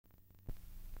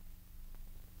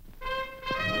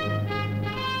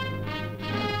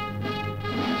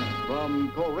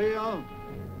From Korea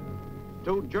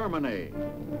to Germany.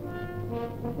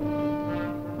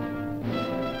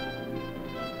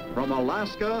 From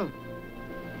Alaska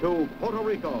to Puerto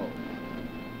Rico.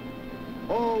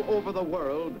 All over the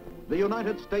world, the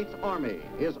United States Army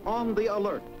is on the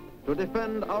alert to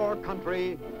defend our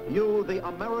country, you, the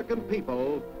American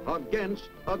people, against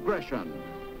aggression.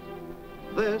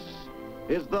 This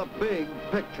is the big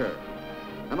picture.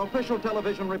 An official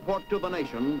television report to the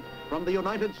nation from the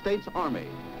United States Army.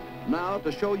 Now,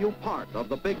 to show you part of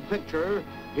the big picture,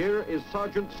 here is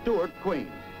Sergeant Stuart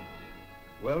Queen.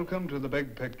 Welcome to the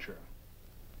big picture.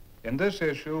 In this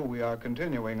issue, we are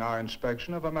continuing our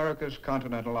inspection of America's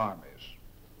continental armies.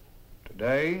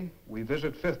 Today, we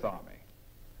visit Fifth Army.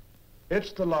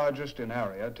 It's the largest in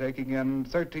area, taking in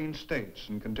 13 states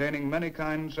and containing many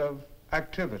kinds of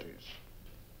activities.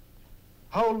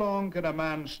 How long can a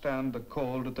man stand the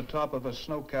cold at the top of a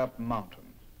snow-capped mountain?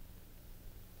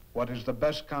 What is the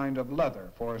best kind of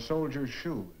leather for a soldier's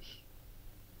shoes?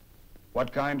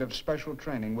 What kind of special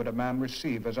training would a man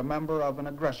receive as a member of an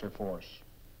aggressor force?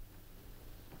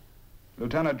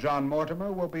 Lieutenant John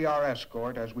Mortimer will be our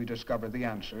escort as we discover the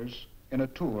answers in a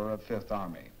tour of Fifth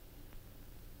Army.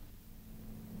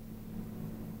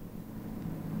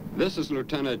 This is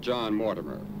Lieutenant John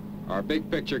Mortimer. Our big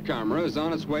picture camera is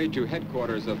on its way to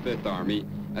headquarters of Fifth Army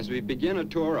as we begin a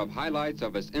tour of highlights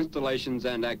of its installations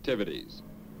and activities.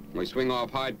 We swing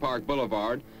off Hyde Park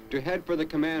Boulevard to head for the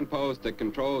command post that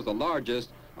controls the largest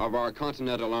of our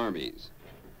continental armies.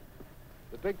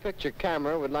 The big picture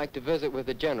camera would like to visit with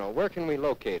the general. Where can we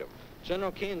locate him?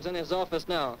 General Keene's in his office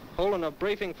now, holding a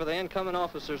briefing for the incoming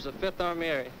officers of Fifth Army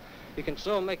area. You can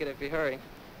so make it if you hurry.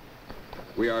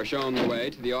 We are shown the way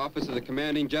to the office of the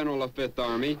commanding general of Fifth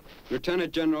Army,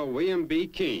 Lieutenant General William B.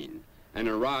 Keene, and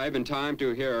arrive in time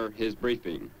to hear his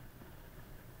briefing.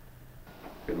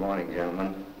 Good morning,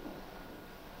 gentlemen.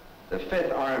 The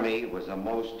Fifth Army was the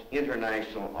most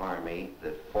international army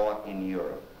that fought in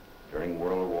Europe during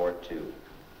World War II.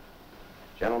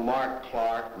 General Mark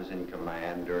Clark was in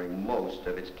command during most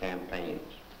of its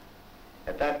campaigns.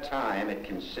 At that time, it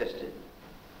consisted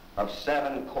of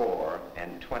 7 corps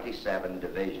and 27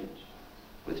 divisions,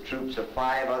 with troops of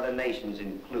 5 other nations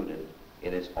included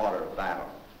in its order of battle.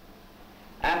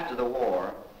 After the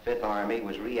war, Fifth Army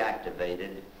was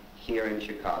reactivated here in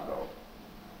Chicago.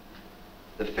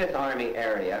 The Fifth Army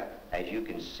area, as you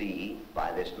can see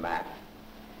by this map,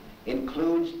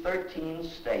 includes 13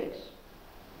 states,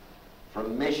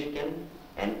 from Michigan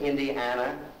and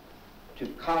Indiana to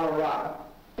Colorado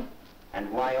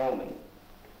and Wyoming,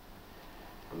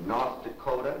 from North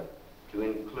Dakota to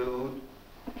include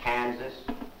Kansas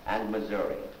and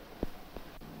Missouri.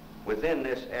 Within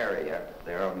this area,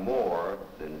 there are more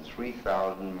than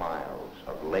 3,000 miles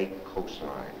of lake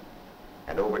coastline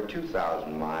and over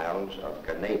 2,000 miles of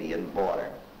Canadian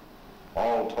border.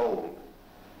 All told,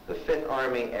 the Fifth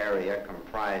Army area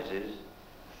comprises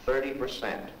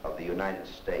 30% of the United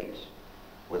States,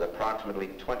 with approximately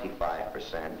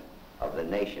 25% of the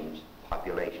nation's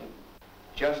population.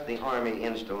 Just the Army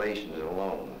installations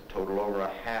alone total over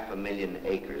 500,000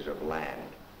 acres of land.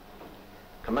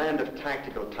 Command of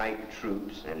tactical type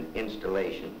troops and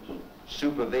installations,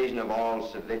 supervision of all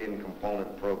civilian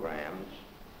component programs,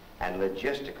 and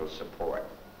logistical support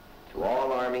to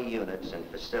all Army units and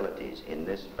facilities in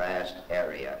this vast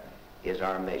area is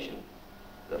our mission,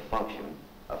 the function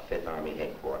of Fifth Army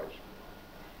headquarters.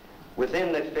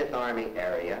 Within the Fifth Army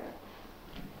area,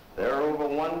 there are over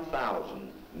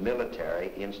 1,000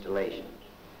 military installations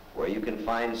where you can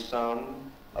find some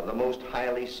of the most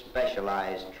highly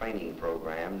specialized training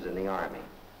programs in the Army.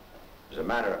 As a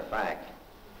matter of fact,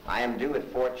 I am due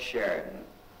at Fort Sheridan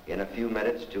in a few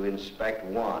minutes to inspect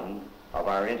one of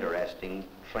our interesting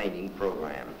training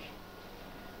programs.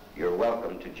 You're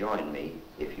welcome to join me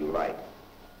if you like.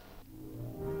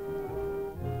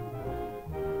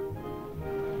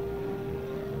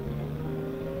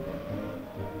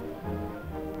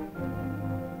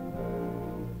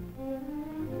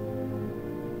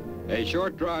 A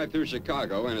short drive through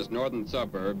Chicago and its northern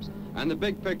suburbs, and the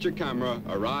big picture camera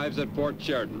arrives at Fort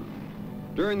Sheridan.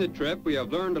 During the trip, we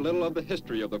have learned a little of the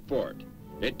history of the fort.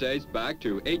 It dates back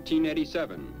to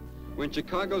 1887, when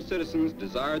Chicago citizens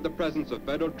desired the presence of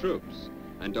federal troops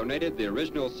and donated the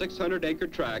original 600-acre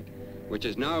tract, which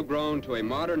has now grown to a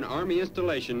modern Army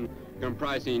installation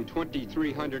comprising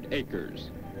 2,300 acres.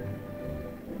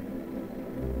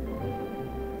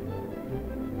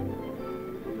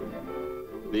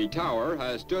 The tower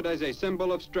has stood as a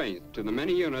symbol of strength to the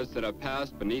many units that have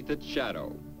passed beneath its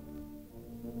shadow.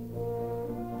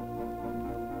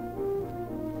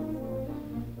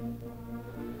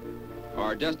 Our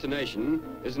Our destination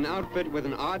is an outfit with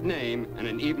an odd name and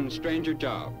an even stranger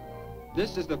job.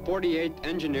 This is the 48th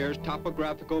Engineers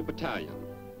Topographical Battalion.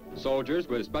 Soldiers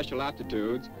with special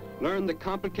aptitudes learn the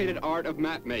complicated art of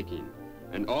map making,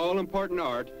 an all-important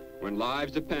art when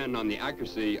lives depend on the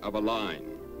accuracy of a line.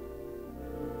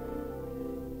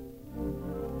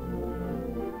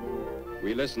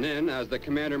 We listen in as the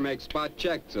commander makes spot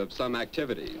checks of some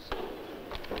activities.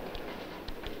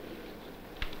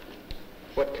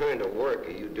 What kind of work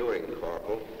are you doing,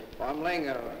 Corporal? Well, I'm laying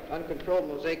an uncontrolled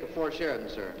mosaic of Fort Sheridan,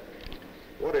 sir.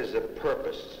 What is the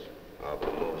purpose of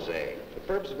the mosaic? The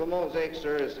purpose of a mosaic,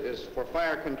 sir, is for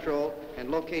fire control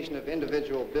and location of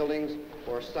individual buildings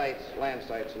or sites, land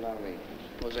sites along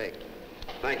the mosaic.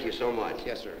 Thank you so much.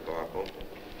 Yes, sir. Corporal.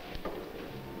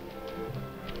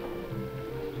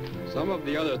 Some of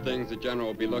the other things the General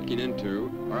will be looking into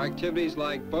are activities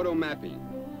like photo mapping.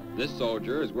 This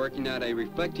soldier is working at a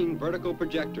reflecting vertical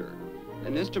projector,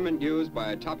 an instrument used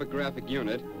by a topographic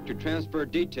unit to transfer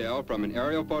detail from an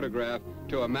aerial photograph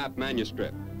to a map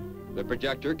manuscript. The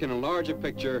projector can enlarge a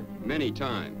picture many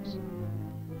times.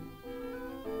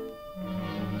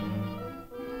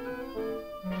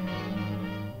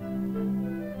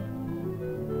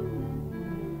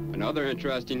 Another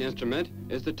interesting instrument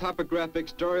is the topographic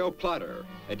stereo plotter,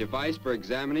 a device for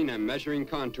examining and measuring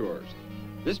contours.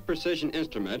 This precision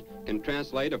instrument can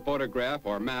translate a photograph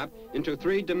or map into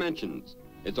 3 dimensions.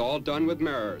 It's all done with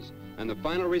mirrors, and the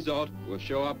final result will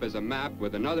show up as a map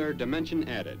with another dimension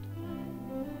added.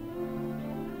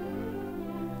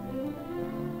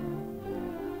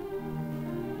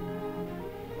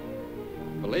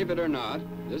 Believe it or not,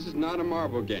 this is not a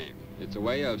marble game. It's a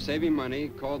way of saving money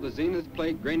called the Zenith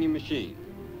plate graining machine.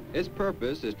 Its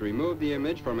purpose is to remove the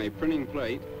image from a printing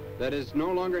plate that is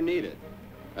no longer needed.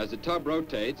 As the tub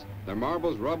rotates, the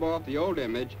marbles rub off the old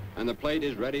image and the plate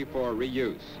is ready for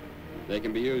reuse. They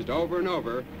can be used over and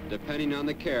over depending on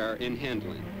the care in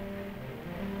handling.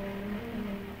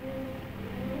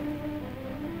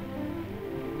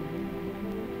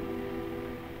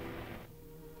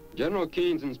 General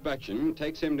Keene's inspection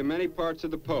takes him to many parts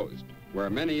of the post, where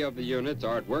many of the units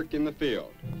are at work in the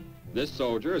field. This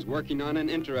soldier is working on an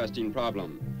interesting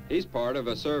problem. He's part of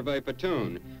a survey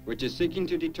platoon, which is seeking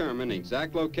to determine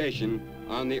exact location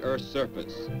on the Earth's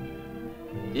surface.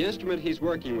 The instrument he's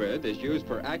working with is used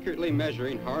for accurately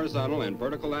measuring horizontal and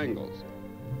vertical angles.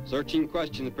 Searching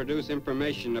questions produce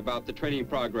information about the training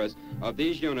progress of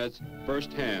these units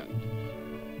firsthand.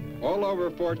 All over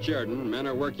Fort Sheridan, men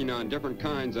are working on different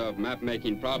kinds of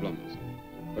map-making problems.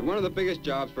 But one of the biggest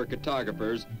jobs for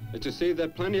cartographers is to see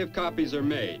that plenty of copies are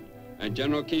made, and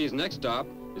General Keene's next stop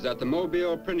is at the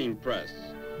Mobile Printing Press.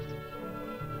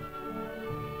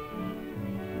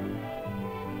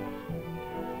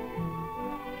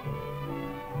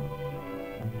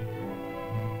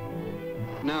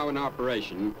 Now in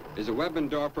operation is a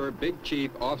Webendorfer Big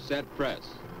Chief offset press.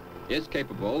 It's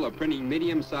capable of printing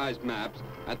medium-sized maps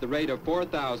at the rate of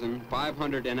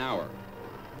 4,500 an hour.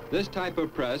 This type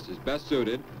of press is best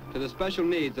suited to the special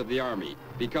needs of the Army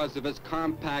because of its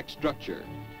compact structure,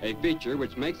 a feature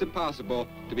which makes it possible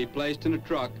to be placed in a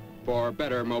truck for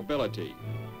better mobility.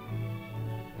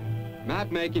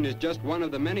 Map making is just one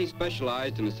of the many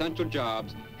specialized and essential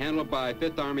jobs handled by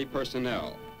 5th Army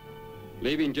personnel.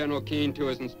 Leaving General Keene to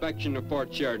his inspection of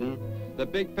Fort Sheridan, the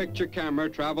big picture camera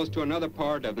travels to another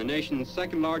part of the nation's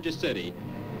second largest city,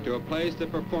 to a place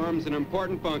that performs an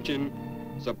important function: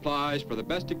 supplies for the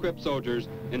best equipped soldiers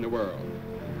in the world.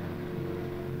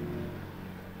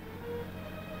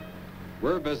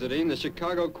 We're visiting the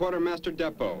Chicago Quartermaster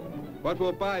Depot, but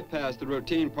we'll bypass the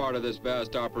routine part of this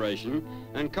vast operation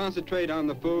and concentrate on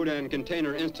the Food and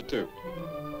Container Institute.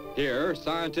 Here,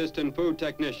 scientists and food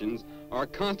technicians are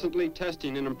constantly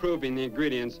testing and improving the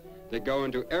ingredients that go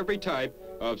into every type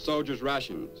of soldiers'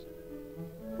 rations.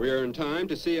 We are in time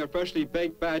to see a freshly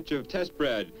baked batch of test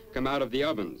bread come out of the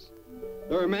ovens.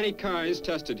 There are many kinds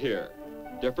tested here,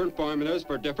 different formulas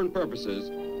for different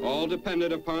purposes, all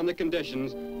dependent upon the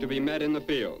conditions to be met in the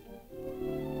field.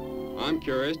 I'm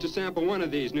curious to sample one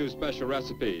of these new special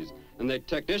recipes, and the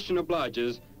technician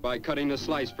obliges by cutting a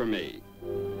slice for me.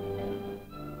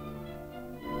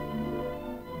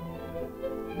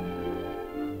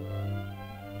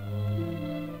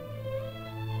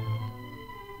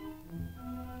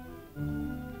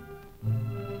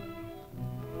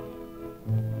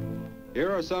 Here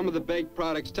are some of the baked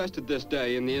products tested this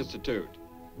day in the Institute.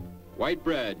 White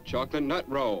bread, chocolate nut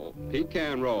roll,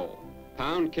 pecan roll,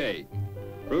 pound cake,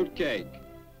 fruit cake,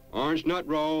 orange nut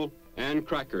roll, and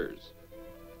crackers.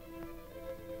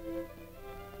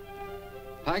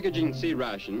 Packaging sea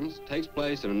rations takes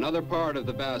place in another part of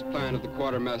the vast plant of the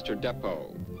Quartermaster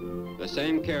Depot. The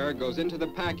same care goes into the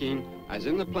packing as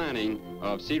in the planning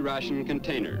of sea ration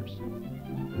containers.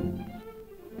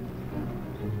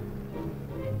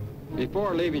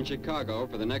 Before leaving Chicago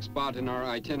for the next spot in our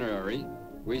itinerary,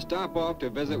 we stop off to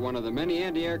visit one of the many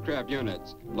anti-aircraft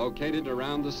units located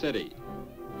around the city.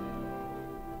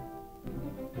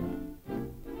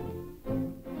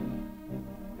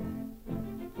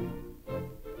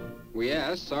 We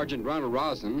asked Sergeant Ronald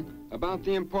Rosen about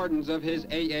the importance of his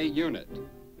AA unit.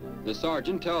 The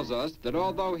sergeant tells us that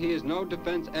although he is no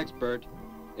defense expert,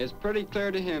 it's pretty clear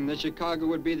to him that Chicago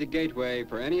would be the gateway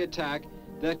for any attack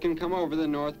that can come over the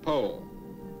North Pole.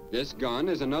 This gun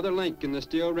is another link in the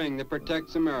steel ring that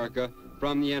protects America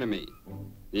from the enemy.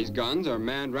 These guns are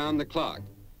manned round the clock.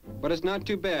 But it's not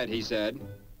too bad, he said,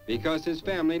 because his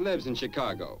family lives in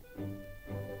Chicago.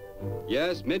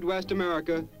 Yes, Midwest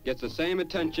America gets the same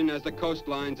attention as the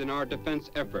coastlines in our defense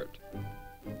effort.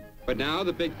 But now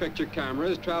the big picture camera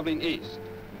is traveling east.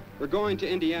 We're going to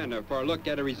Indiana for a look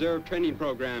at a reserve training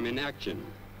program in action.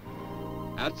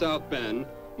 At South Bend,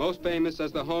 most famous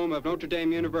as the home of Notre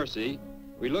Dame University,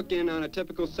 we look in on a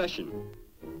typical session.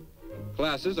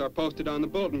 Classes are posted on the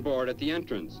bulletin board at the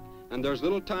entrance, and there's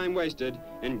little time wasted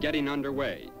in getting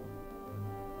underway.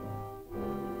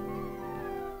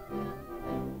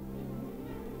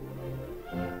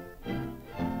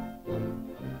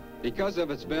 Because of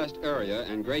its vast area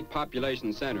and great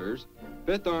population centers,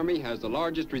 Fifth Army has the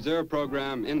largest reserve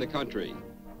program in the country.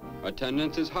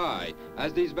 Attendance is high,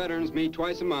 as these veterans meet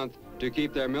twice a month to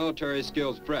keep their military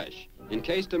skills fresh, in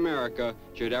case America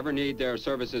should ever need their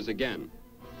services again.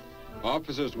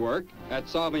 Officers work at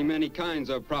solving many kinds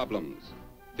of problems.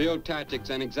 Field tactics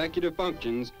and executive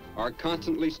functions are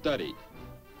constantly studied.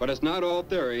 But it's not all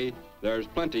theory, there's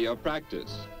plenty of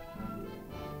practice.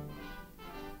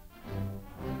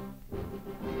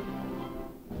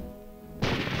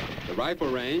 The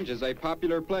rifle range is a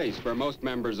popular place for most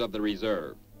members of the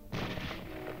reserve.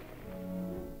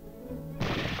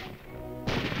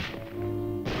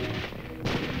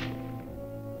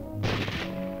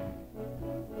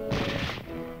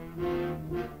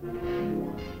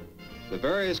 The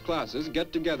various classes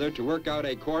get together to work out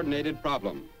a coordinated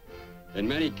problem. In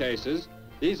many cases,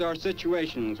 these are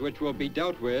situations which will be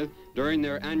dealt with during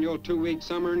their annual 2-week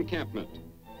summer encampment.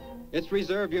 It's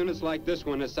reserve units like this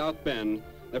one at South Bend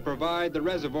that provide the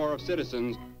reservoir of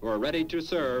citizens who are ready to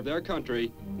serve their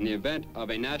country in the event of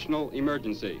a national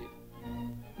emergency.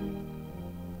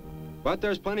 But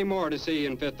there's plenty more to see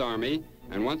in Fifth Army,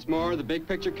 and once more the big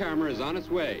picture camera is on its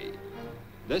way.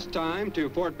 This time to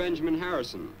Fort Benjamin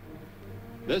Harrison.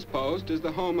 This post is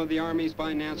the home of the Army's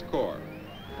Finance Corps,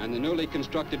 and the newly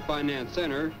constructed Finance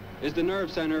Center is the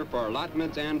nerve center for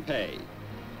allotments and pay.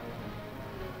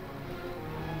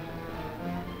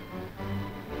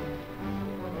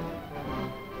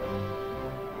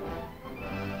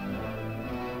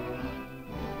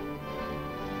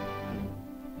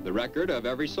 The record of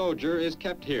every soldier is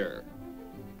kept here.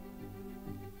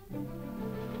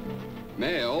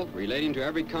 Mail relating to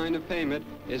every kind of payment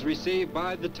is received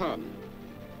by the ton.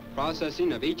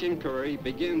 Processing of each inquiry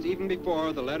begins even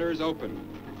before the letter is opened.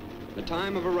 The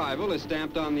time of arrival is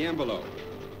stamped on the envelope.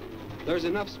 There's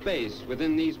enough space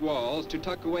within these walls to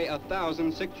tuck away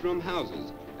 1,000 six-room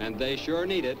houses, and they sure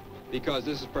need it because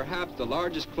this is perhaps the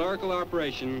largest clerical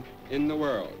operation in the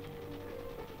world.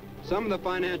 Some of the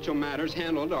financial matters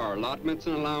handled are allotments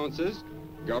and allowances,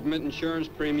 government insurance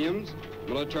premiums,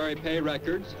 military pay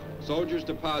records, soldiers'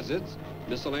 deposits,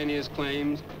 miscellaneous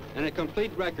claims, and a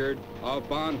complete record of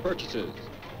bond purchases.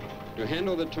 To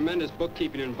handle the tremendous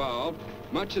bookkeeping involved,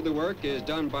 much of the work is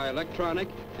done by electronic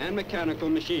and mechanical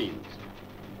machines.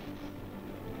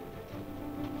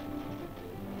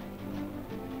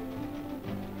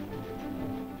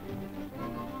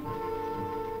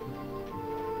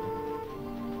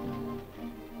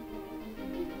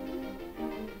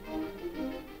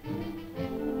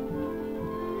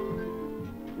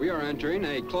 We are entering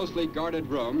a closely guarded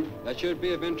room that should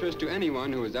be of interest to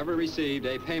anyone who has ever received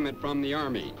a payment from the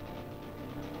Army.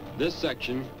 This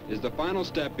section is the final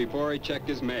step before a check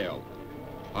is mailed.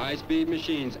 High-speed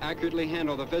machines accurately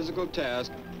handle the physical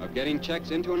task of getting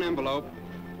checks into an envelope,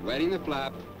 wetting the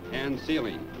flap, and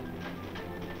sealing.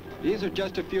 These are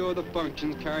just a few of the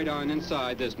functions carried on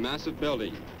inside this massive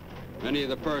building. Many of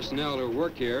the personnel who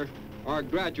work here are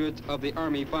graduates of the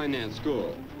Army Finance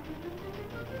School.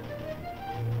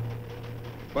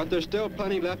 But there's still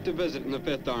plenty left to visit in the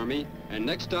Fifth Army, and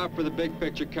next stop for the big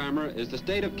picture camera is the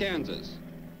state of Kansas.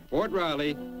 Fort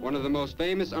Riley, one of the most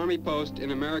famous Army posts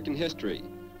in American history.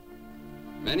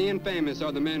 Many and famous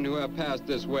are the men who have passed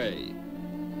this way.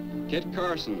 Kit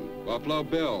Carson, Buffalo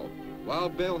Bill,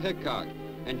 Wild Bill Hickok,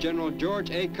 and General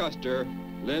George A. Custer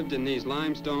lived in these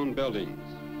limestone buildings.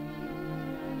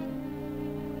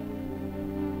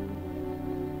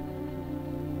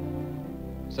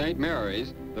 St.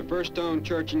 Mary's, the first stone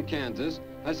church in Kansas,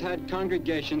 has had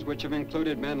congregations which have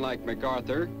included men like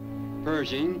MacArthur,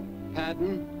 Pershing,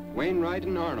 Patton, Wainwright,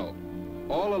 and Arnold,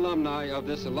 all alumni of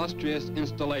this illustrious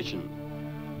installation.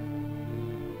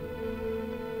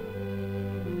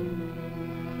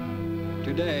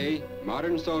 Today,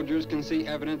 modern soldiers can see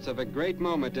evidence of a great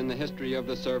moment in the history of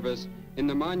the service in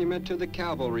the monument to the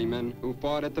cavalrymen who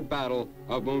fought at the Battle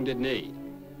of Wounded Knee.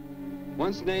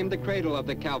 Once named the cradle of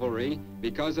the cavalry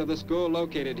because of the school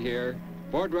located here,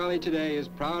 Fort Riley today is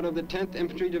proud of the 10th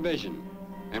Infantry Division,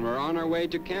 and we're on our way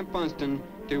to Camp Funston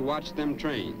to watch them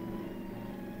train.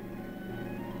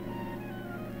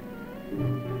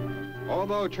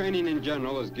 Although training in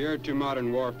general is geared to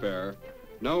modern warfare,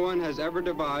 no one has ever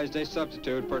devised a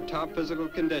substitute for top physical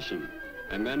condition,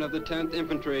 and men of the 10th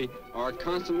Infantry are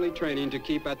constantly training to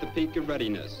keep at the peak of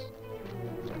readiness.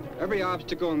 Every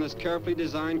obstacle in this carefully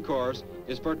designed course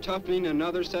is for toughening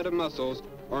another set of muscles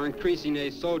or increasing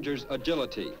a soldier's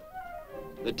agility.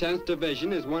 The 10th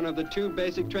Division is one of the 2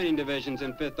 basic training divisions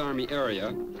in 5th Army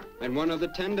area and one of the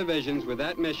 10 divisions with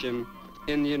that mission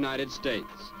in the United States.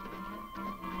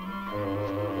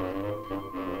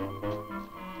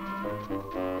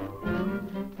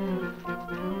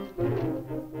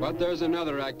 But there's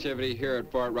another activity here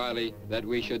at Fort Riley that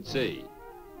we should see.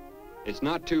 It's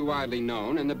not too widely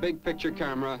known, and the big picture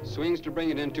camera swings to bring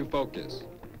it into focus.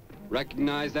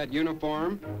 Recognize that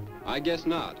uniform? I guess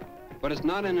not. But it's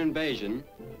not an invasion,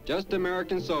 just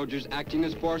American soldiers acting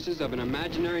as forces of an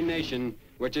imaginary nation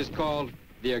which is called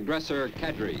the Aggressor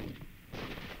Cadre.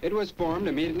 It was formed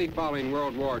immediately following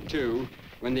World War II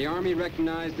when the Army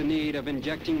recognized the need of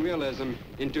injecting realism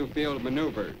into field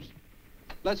maneuvers.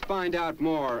 Let's find out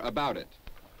more about it.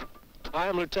 I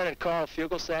am Lieutenant Carl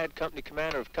Fugelsad, Company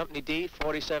Commander of Company D,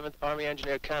 47th Army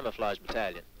Engineer Camouflage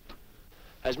Battalion.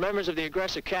 As members of the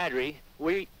Aggressor Cadre,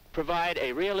 we provide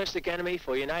a realistic enemy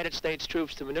for United States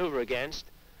troops to maneuver against,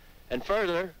 and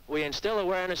further, we instill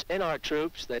awareness in our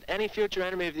troops that any future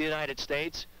enemy of the United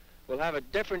States will have a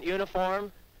different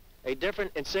uniform, a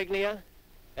different insignia,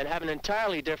 and have an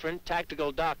entirely different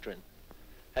tactical doctrine.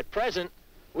 At present,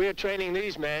 we are training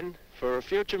these men for a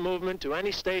future movement to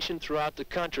any station throughout the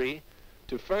country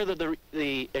to further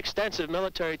the extensive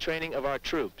military training of our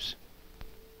troops.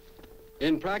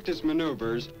 In practice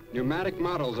maneuvers, pneumatic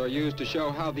models are used to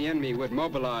show how the enemy would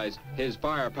mobilize his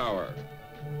firepower.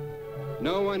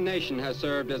 No one nation has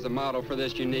served as a model for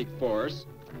this unique force.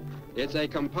 It's a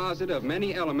composite of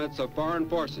many elements of foreign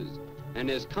forces and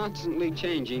is constantly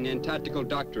changing in tactical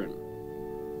doctrine.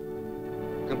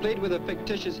 Complete with a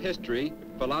fictitious history,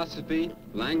 philosophy,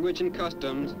 language, and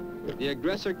customs, the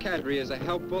Aggressor Cadre is a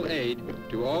helpful aid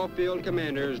to all field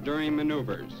commanders during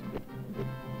maneuvers.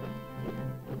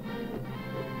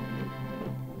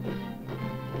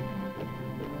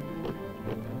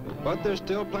 But there's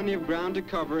still plenty of ground to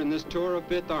cover in this tour of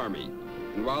 5th Army.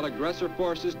 And while Aggressor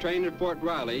forces train at Fort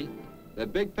Riley, the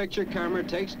big picture camera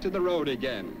takes to the road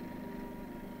again.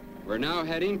 We're now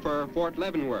heading for Fort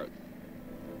Leavenworth.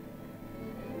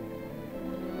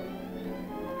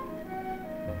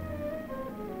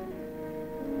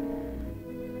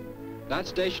 That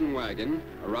station wagon,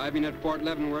 arriving at Fort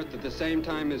Leavenworth at the same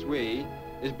time as we,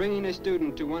 is bringing a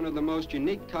student to one of the most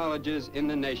unique colleges in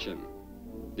the nation,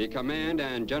 the Command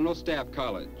and General Staff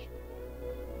College.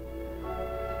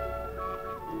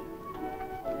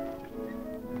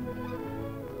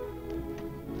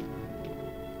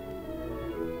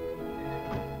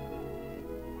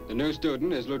 The new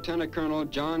student is Lieutenant Colonel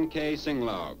John K.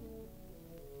 Singlaub.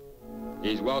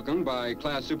 He's welcomed by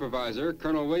Class Supervisor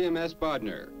Colonel William S.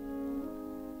 Bodner.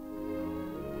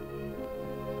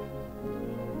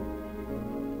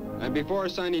 And before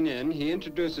signing in, he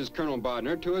introduces Colonel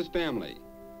Bodner to his family.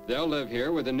 They'll live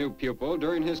here with a new pupil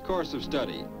during his course of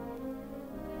study.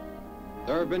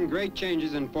 There have been great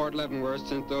changes in Fort Leavenworth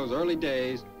since those early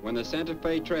days when the Santa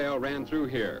Fe Trail ran through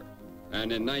here.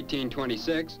 And in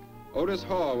 1926, Otis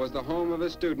Hall was the home of a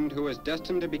student who was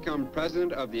destined to become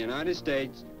President of the United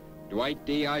States, Dwight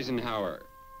D. Eisenhower.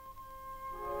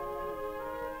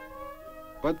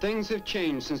 But things have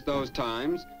changed since those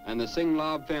times, and the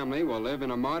Singlaub family will live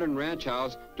in a modern ranch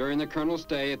house during the colonel's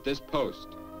stay at this post.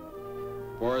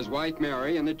 For his wife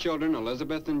Mary and the children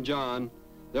Elizabeth and John,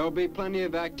 there will be plenty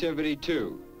of activity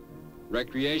too.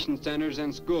 Recreation centers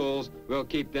and schools will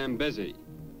keep them busy.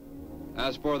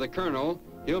 As for the colonel,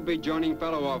 he'll be joining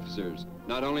fellow officers,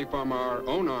 not only from our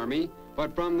own Army,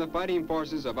 but from the fighting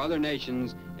forces of other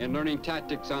nations in learning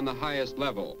tactics on the highest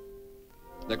level.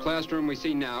 The classroom we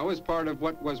see now is part of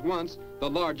what was once the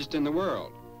largest in the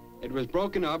world. It was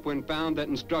broken up when found that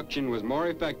instruction was more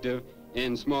effective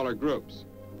in smaller groups.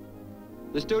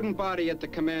 The student body at the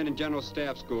Command and General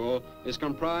Staff School is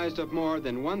comprised of more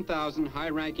than 1,000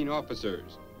 high-ranking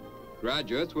officers.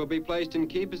 Graduates will be placed in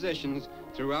key positions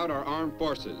throughout our armed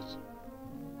forces.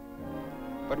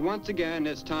 But once again,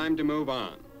 it's time to move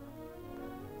on.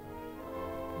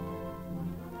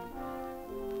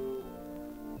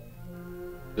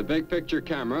 The big picture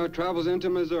camera travels into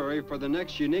Missouri for the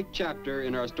next unique chapter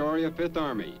in our story of 5th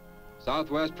Army,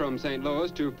 southwest from St.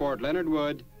 Louis to Fort Leonard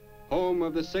Wood, home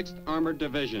of the 6th Armored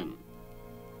Division.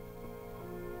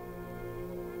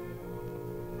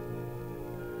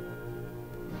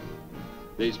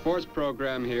 The sports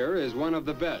program here is one of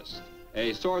the best,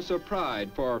 a source of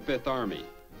pride for our 5th Army.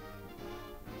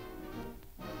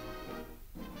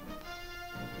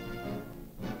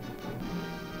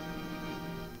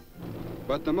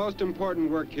 But the most important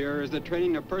work here is the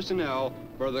training of personnel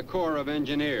for the Corps of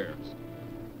Engineers.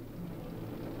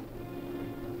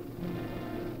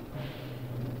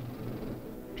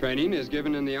 Training is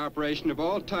given in the operation of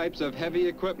all types of heavy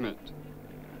equipment.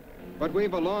 But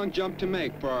we've a long jump to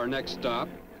make for our next stop,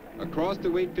 across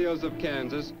the wheat fields of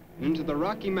Kansas into the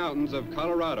Rocky Mountains of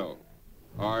Colorado.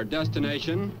 Our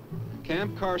destination,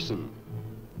 Camp Carson.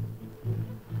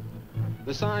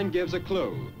 The sign gives a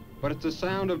clue, but it's the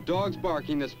sound of dogs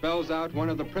barking that spells out one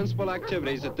of the principal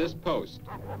activities at this post,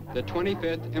 the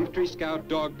 25th Infantry Scout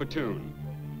Dog Platoon.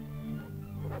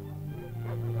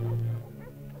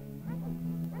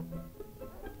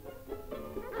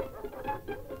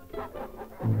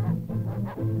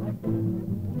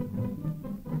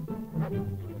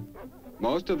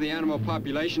 Most of the animal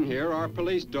population here are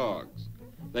police dogs.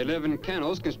 They live in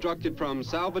kennels constructed from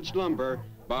salvaged lumber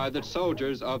by the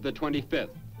soldiers of the 25th.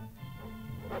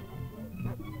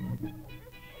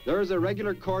 There is a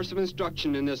regular course of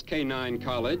instruction in this K-9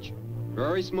 college,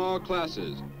 very small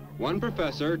classes, one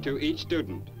professor to each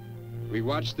student. We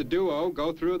watch the duo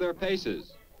go through their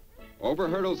paces, over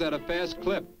hurdles at a fast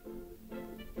clip.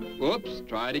 Oops,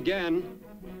 try it again.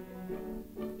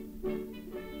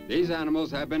 These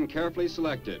animals have been carefully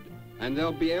selected, and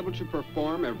they'll be able to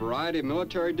perform a variety of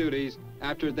military duties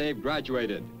after they've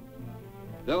graduated.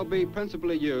 They'll be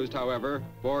principally used, however,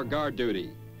 for guard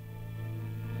duty.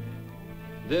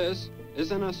 This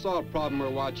is an assault problem we're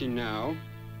watching now,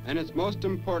 and it's most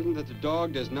important that the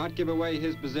dog does not give away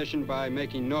his position by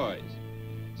making noise.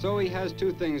 So he has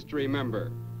two things to remember: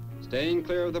 staying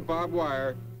clear of the barbed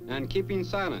wire and keeping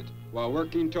silent while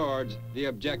working towards the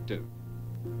objective.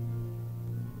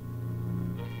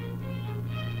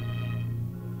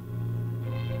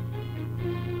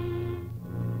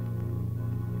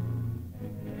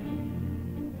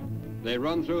 They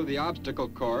run through the obstacle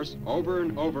course over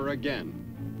and over again.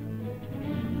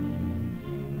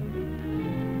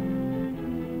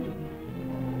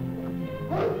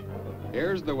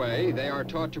 Here's the way they are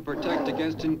taught to protect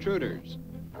against intruders.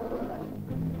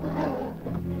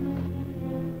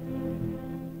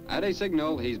 At a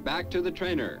signal, he's back to the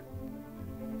trainer.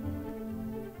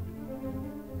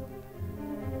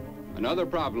 Another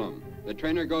problem. The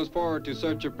trainer goes forward to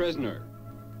search a prisoner.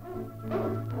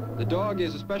 The dog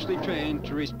is especially trained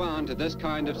to respond to this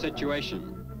kind of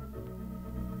situation.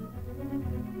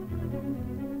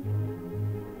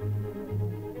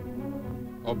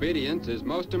 Obedience is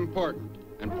most important,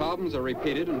 and problems are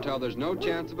repeated until there's no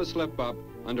chance of a slip-up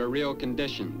under real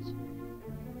conditions.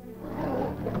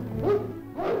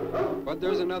 But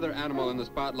there's another animal in the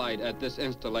spotlight at this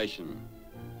installation.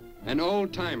 An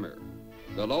old-timer.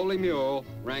 The lowly mule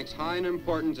ranks high in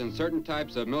importance in certain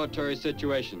types of military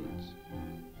situations.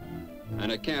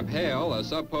 And at Camp Hale, a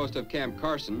sub-post of Camp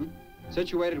Carson,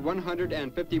 situated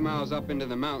 150 miles up into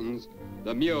the mountains,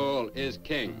 the mule is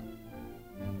king.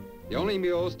 The only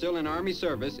mules still in Army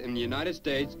service in the United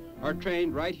States are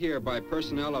trained right here by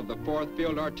personnel of the 4th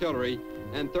Field Artillery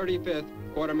and 35th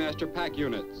Quartermaster Pack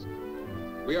Units.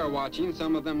 We are watching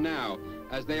some of them now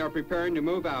as they are preparing to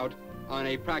move out on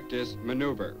a practice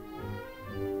maneuver.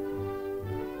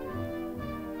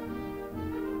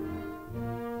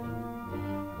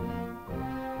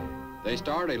 They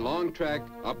start a long trek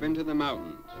up into the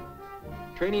mountains.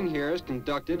 Training here is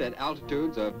conducted at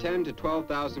altitudes of 10 to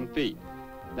 12,000 feet.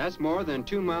 That's more than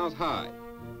 2 miles high,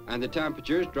 and the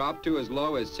temperatures drop to as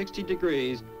low as 60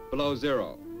 degrees below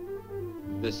zero.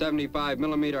 The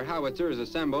 75mm howitzer is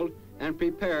assembled and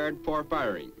prepared for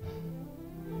firing.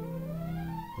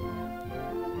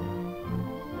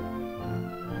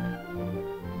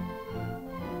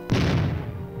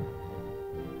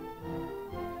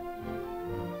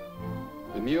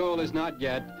 The mule is not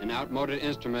yet an outmoded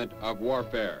instrument of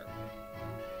warfare.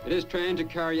 It is trained to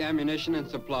carry ammunition and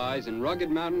supplies in rugged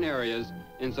mountain areas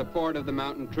in support of the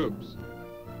mountain troops.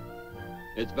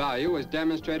 Its value was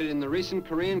demonstrated in the recent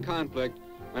Korean conflict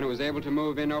when it was able to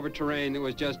move in over terrain that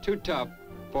was just too tough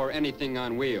for anything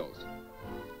on wheels.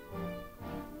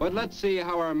 But let's see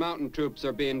how our mountain troops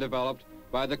are being developed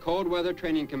by the Cold Weather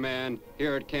Training Command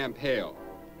here at Camp Hale.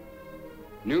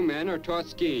 New men are taught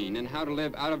skiing and how to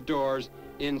live out of doors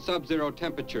in sub-zero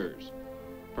temperatures.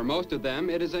 For most of them,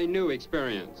 it is a new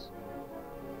experience.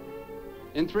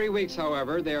 In 3 weeks,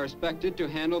 however, they are expected to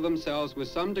handle themselves with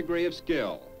some degree of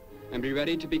skill and be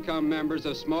ready to become members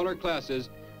of smaller classes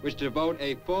which devote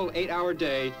a full 8-hour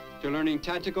day to learning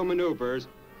tactical maneuvers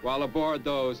while aboard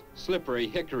those slippery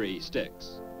hickory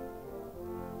sticks.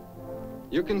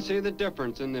 You can see the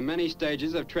difference in the many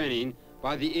stages of training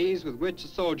by the ease with which the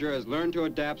soldier has learned to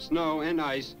adapt snow and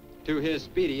ice to his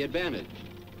speedy advantage.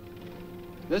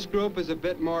 This group is a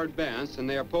bit more advanced, and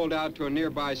they are pulled out to a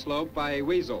nearby slope by a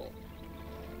weasel.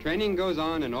 Training goes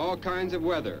on in all kinds of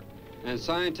weather, and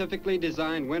scientifically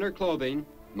designed winter clothing,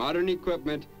 modern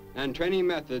equipment, and training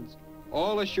methods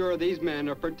all assure these men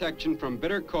of protection from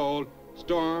bitter cold,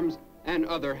 storms, and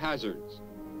other hazards.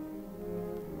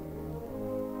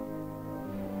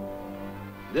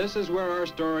 This is where our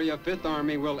story of Fifth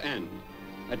Army will end,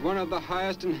 at one of the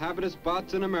highest inhabited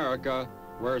spots in America,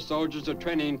 where soldiers are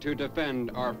training to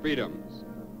defend our freedoms.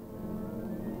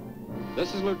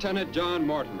 This is Lieutenant John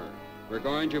Mortimer. We're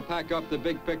going to pack up the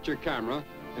big picture camera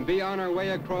and be on our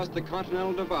way across the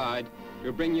Continental Divide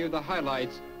to bring you the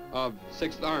highlights of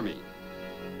 6th Army.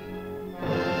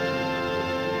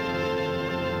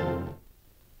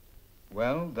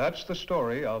 Well, that's the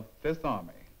story of 5th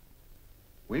Army.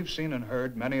 We've seen and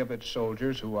heard many of its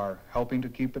soldiers who are helping to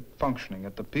keep it functioning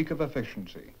at the peak of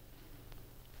efficiency.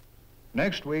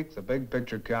 Next week, the big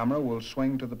picture camera will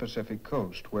swing to the Pacific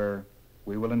coast, where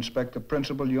we will inspect the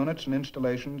principal units and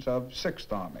installations of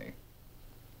 6th Army.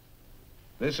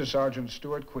 This is Sergeant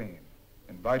Stuart Queen,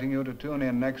 inviting you to tune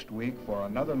in next week for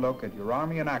another look at your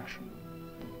Army in action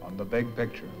on The Big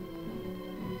Picture.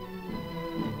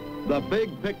 The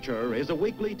Big Picture is a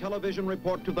weekly television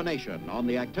report to the nation on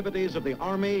the activities of the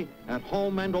Army at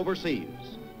home and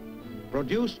overseas.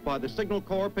 Produced by the Signal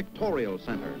Corps Pictorial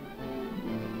Center.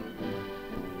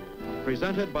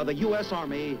 Presented by the U.S.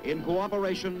 Army in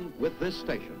cooperation with this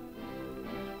station.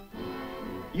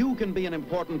 You can be an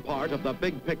important part of the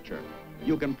big picture.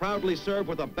 You can proudly serve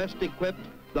with the best equipped,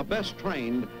 the best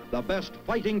trained, the best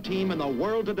fighting team in the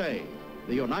world today,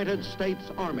 the United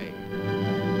States Army.